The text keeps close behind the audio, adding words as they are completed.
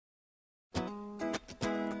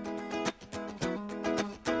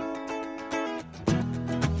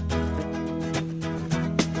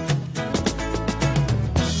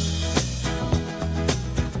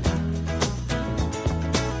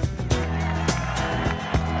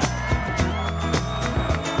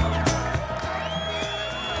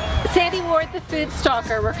Ward, the Food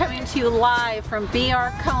Stalker. We're coming to you live from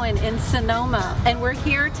B.R. Cohn in Sonoma, and we're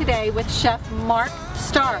here today with Chef Mark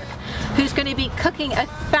Stark, who's going to be cooking a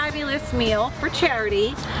fabulous meal for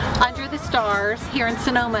charity under the stars here in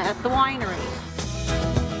Sonoma at the winery.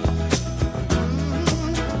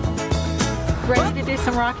 Ready to do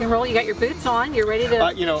some rock and roll? You got your boots on? You're ready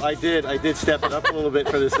to... You know, I did step it up a little bit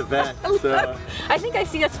for this event. So. I think I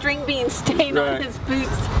see a string bean stain on his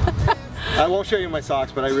boots. I won't show you my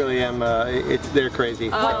socks, but I really am, they're crazy.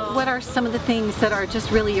 What are some of the things that are just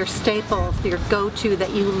really your staples, your go-to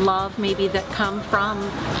that you love, maybe that come from,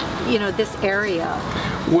 you know, this area?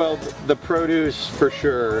 Well, the produce for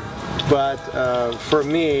sure, but for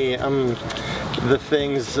me, the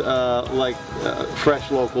things like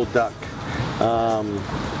fresh local duck,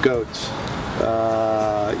 goats,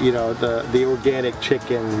 you know, the organic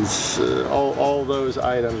chickens, all those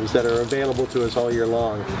items that are available to us all year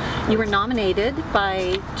long. You were nominated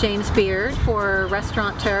by James Beard for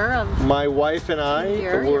Restaurateur of My wife and I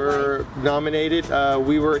were nominated.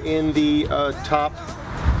 We were in the top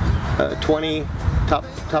 20 in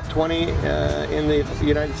the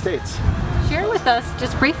United States. Share with us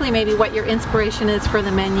just briefly maybe what your inspiration is for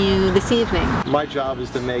the menu this evening. My job is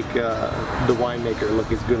to make the winemaker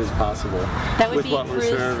look as good as possible. That would be Bruce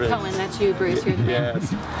Cohen. That's you, Bruce. You're the man.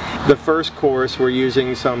 Yes. The first course, we're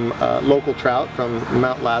using some local trout from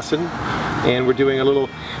Mount Lassen, and we're doing a little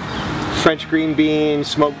French green bean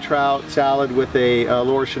smoked trout salad with a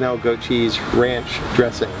Laura Chanel goat cheese ranch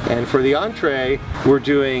dressing. And for the entree, we're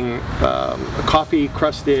doing coffee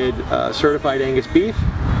crusted certified Angus beef.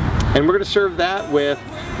 And we're going to serve that with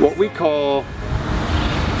what we call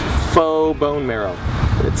faux bone marrow.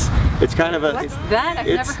 It's kind of a... What's that? I've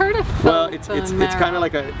never heard of faux bone marrow. It's kind of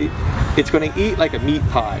like it's going to eat like a meat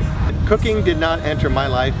pie. Cooking did not enter my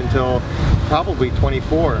life until probably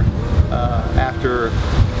 24 after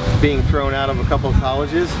being thrown out of a couple of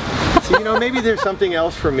colleges. So, you know, maybe there's something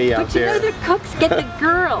else for me out there. But you know, the cooks get the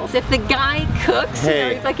girls. If the guy cooks, hey, you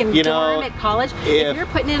know, he's like in dorm at college. If you're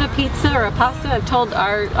putting in a pizza or a pasta, I've told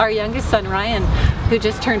our youngest son, Ryan, who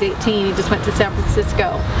just turned 18, he just went to San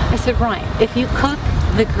Francisco. I said, Ryan, if you cook,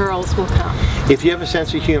 the girls will come. If you have a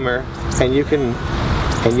sense of humor and you can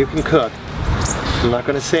cook, I'm not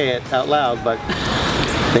going to say it out loud, but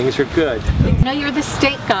things are good. No, you're the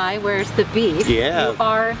steak guy. Where's the beef? Yeah. You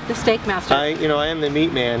are the steak master. I am the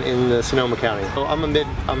meat man in the Sonoma County. So I'm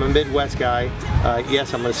a Midwest guy.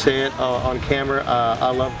 Yes, I'm going to say it on camera.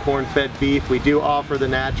 I love corn-fed beef. We do offer the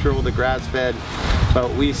natural, the grass-fed,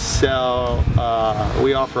 but we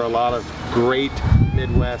offer a lot of great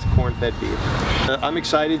Midwest corn-fed beef. I'm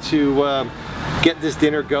excited to get this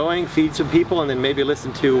dinner going, feed some people, and then maybe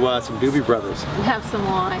listen to some Doobie Brothers. And have some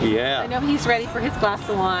wine. Yeah. I know he's ready for his glass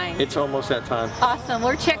of wine. It's almost that time. Awesome.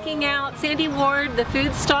 We're checking out Sandie Ward, the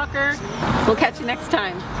Food Stalker. We'll catch you next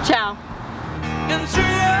time. Ciao.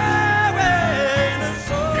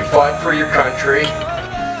 You fought for your country.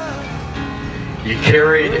 You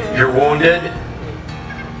carried your wounded.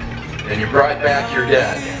 And you brought back your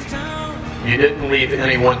dead. You didn't leave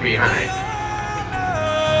anyone behind.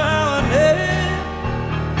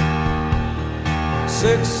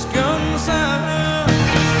 Six guns